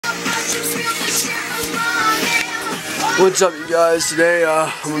What's up, you guys? Today,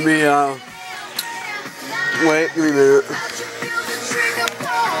 I'm gonna be, wait, give me a minute.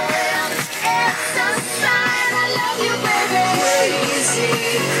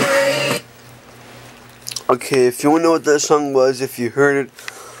 Okay, if you wanna know what that song was, if you heard it,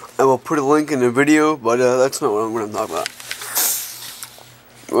 I will put a link in the video, but, that's not what I'm gonna talk about.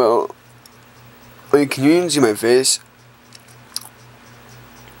 Well, wait, can you even see my face?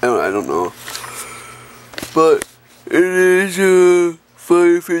 I don't know. But it is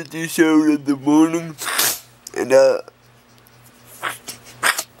 5:57 in the morning, and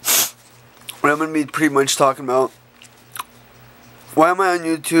what I'm gonna be pretty much talking about: why am I on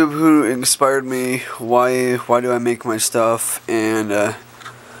YouTube? Who inspired me? Why do I make my stuff? And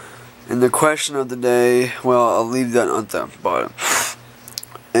the question of the day. Well, I'll leave that at the bottom.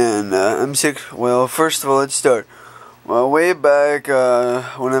 And I'm sick. Well, first of all, let's start. Well, way back,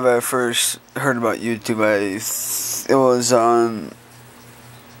 whenever I first heard about YouTube, it was on,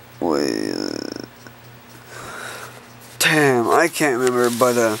 damn, I can't remember,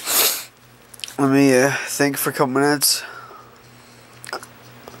 but, let me, think for a couple minutes.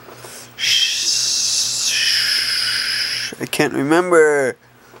 I can't remember.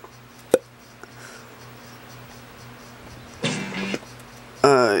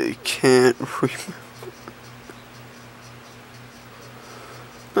 I can't remember.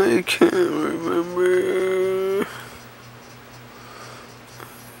 I can't remember.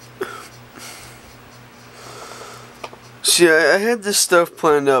 See, I had this stuff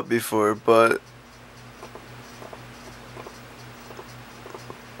planned out before, but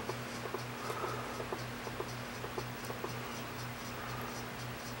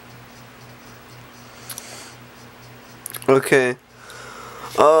okay.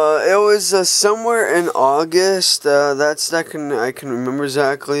 It was somewhere in August. I can remember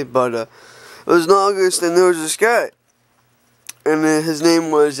exactly, but it was in August, and there was this guy, and his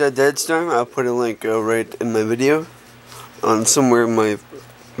name was Deadstorm. I'll put a link right in my video, on somewhere in my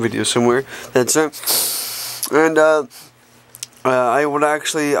video somewhere. Deadstorm, and I'll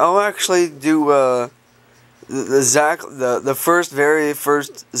actually do the very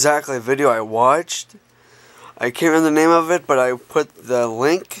first Zackley video I watched. I can't remember the name of it, but I put the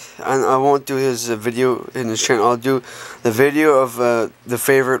link, and I won't do his video in his channel. I'll do the video of the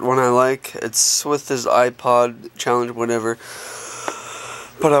favorite one I like. It's with his iPod challenge, whatever.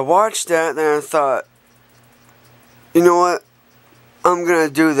 But I watched that, and I thought, you know what? I'm gonna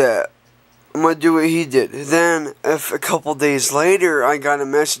do that. I'm gonna do what he did. Then, a couple days later, I got a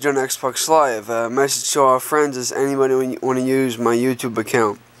message on Xbox Live. A message to our friends: does anybody want to use my YouTube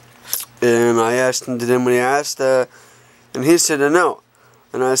account? And I asked him, did anybody ask? And he said no.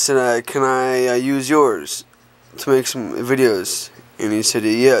 And I said, can I use yours to make some videos? And he said,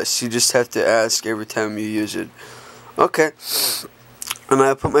 yes, you just have to ask every time you use it. Okay. And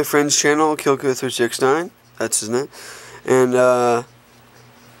I put my friend's channel, Killco369, that's his name. And I'll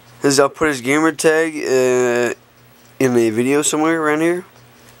put his gamer tag in a video somewhere around here.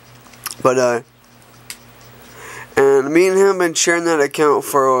 But and me and him have been sharing that account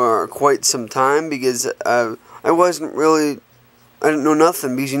for quite some time, because I didn't know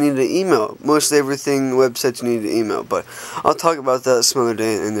nothing, because you need an email. Most everything websites need an email, but I'll talk about that some other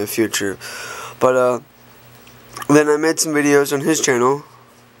day in the future. But then I made some videos on his channel,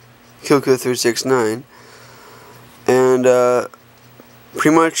 Killco369, and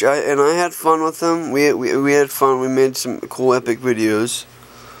pretty much I had fun with him. We had fun. We made some cool epic videos.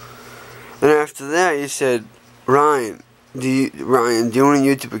 And after that, he said, Ryan, do you want a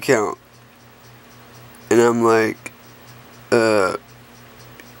YouTube account? And I'm like,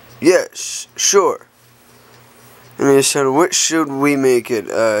 yes, sure. And he said, what should we make it?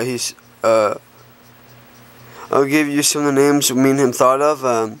 I'll give you some of the names me and him thought of.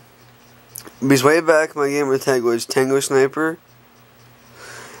 Because way back, my gamer tag was Tango Sniper.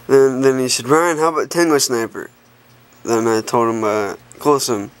 Then he said, Ryan, how about Tango Sniper? Then I told him,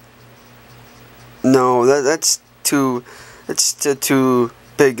 Coulson. No, that's too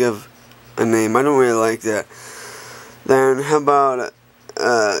big of a name. I don't really like that. Then how about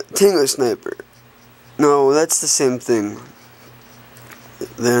Tango Sniper? No, that's the same thing.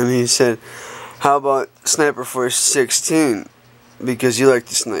 Then he said, how about Sniper Force 16? Because you like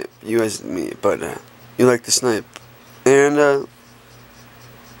to snipe. You as me, but you like to snipe. And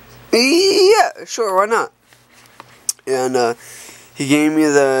yeah, sure, why not? And he gave me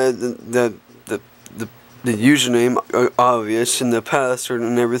the username, obvious, and the password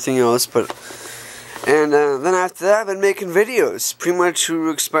and everything else, and then after that I've been making videos. Pretty much who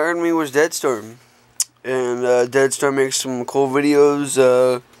inspired me was Deadstorm. And Deadstorm makes some cool videos,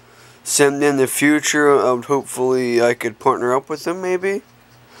 someday in the future, hopefully I could partner up with him maybe,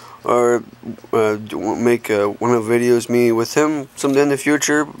 or make one of the videos me with him someday in the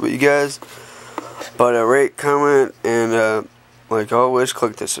future with you guys. But rate, comment, and like always,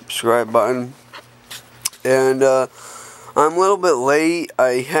 click the subscribe button. And I'm a little bit late.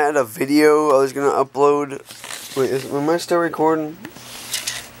 I had a video I was gonna upload. Wait, am I still recording?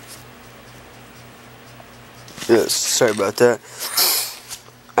 Yes, sorry about that.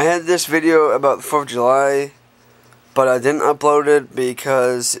 I had this video about the 4th of July, but I didn't upload it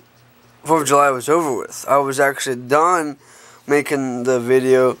because 4th of July was over with. I was actually done making the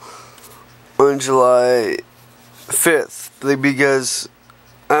video on July 5th because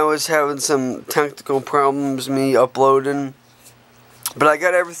I was having some technical problems me uploading, but I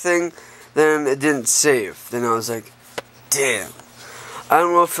got everything, then it didn't save. Then I was like, damn. I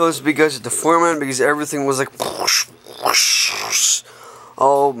don't know if it was because of the format, because everything was like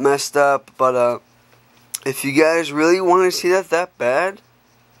all messed up, but if you guys really want to see that bad,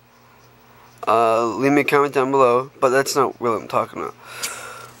 leave me a comment down below. But that's not what I'm talking about.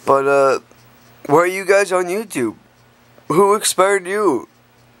 But where are you guys on YouTube? Who inspired you?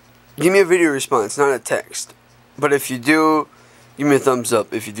 Give me a video response, not a text. But if you do, give me a thumbs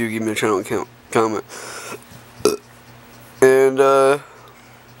up. If you do, give me a channel comment. And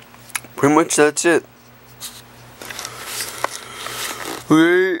pretty much that's it.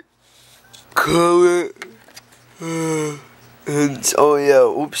 Rate, comment, and oh yeah,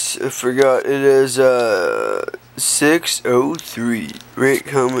 oops, I forgot. It is 6:03. Rate,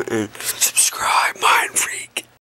 comment, and subscribe.